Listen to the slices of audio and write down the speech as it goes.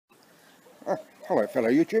Hello fellow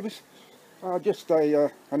YouTubers, just an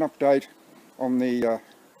update on the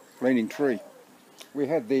leaning tree. We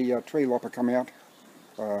had the tree lopper come out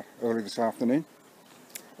early this afternoon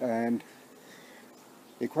and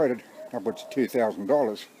he quoted upwards of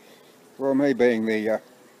 $2,000. Well, me being the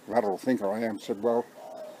lateral thinker I am, said, well,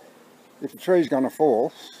 if the tree's going to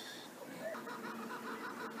fall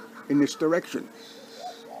in this direction,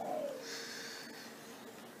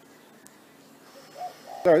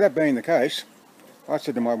 so that being the case, I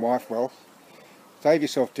said to my wife, well, save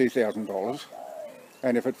yourself $2,000,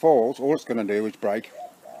 and if it falls, all it's going to do is break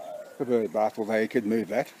the bird bath, although you could move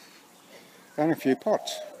that, and a few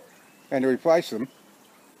pots. And to replace them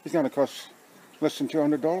is going to cost less than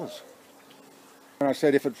 $200. And I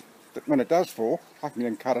said, when it does fall, I can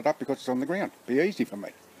then cut it up because it's on the ground. Be easy for me.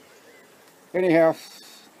 Anyhow,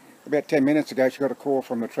 about 10 minutes ago, she got a call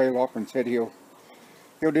from the tree lop and said he'll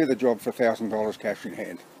do the job for $1,000 cash in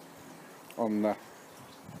hand on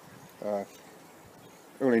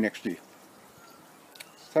early next year.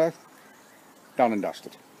 So, done and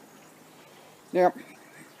dusted. Now,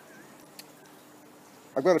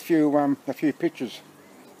 I've got a few pictures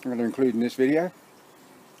I'm going to include in this video,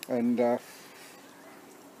 and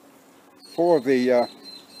 4 of the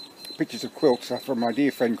pictures of quilts are from my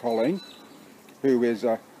dear friend Colean, who is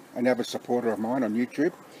an avid supporter of mine on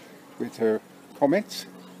YouTube with her comments,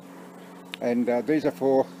 and these are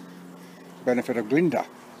for the benefit of Glinda,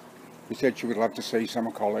 who said she would love to see some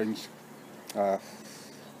of Coleen's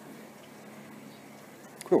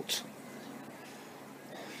quilts.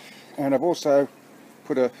 And I've also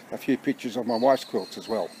put a few pictures of my wife's quilts as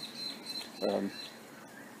well,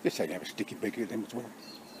 just so you can have a sticky peek at them as well.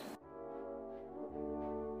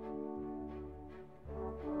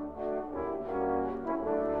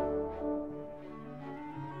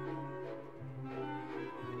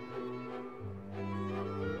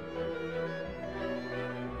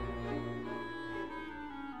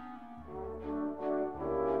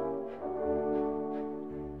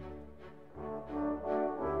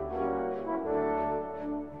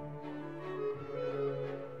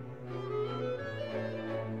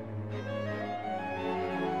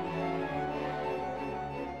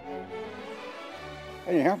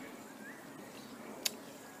 Anyhow,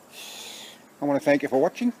 I want to thank you for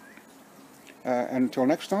watching, and until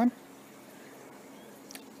next time,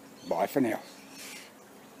 bye for now.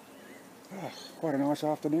 Quite a nice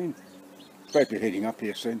afternoon. Hope you're heating up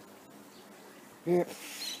here soon. Yeah,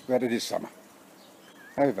 but it is summer.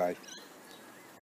 Oh vey.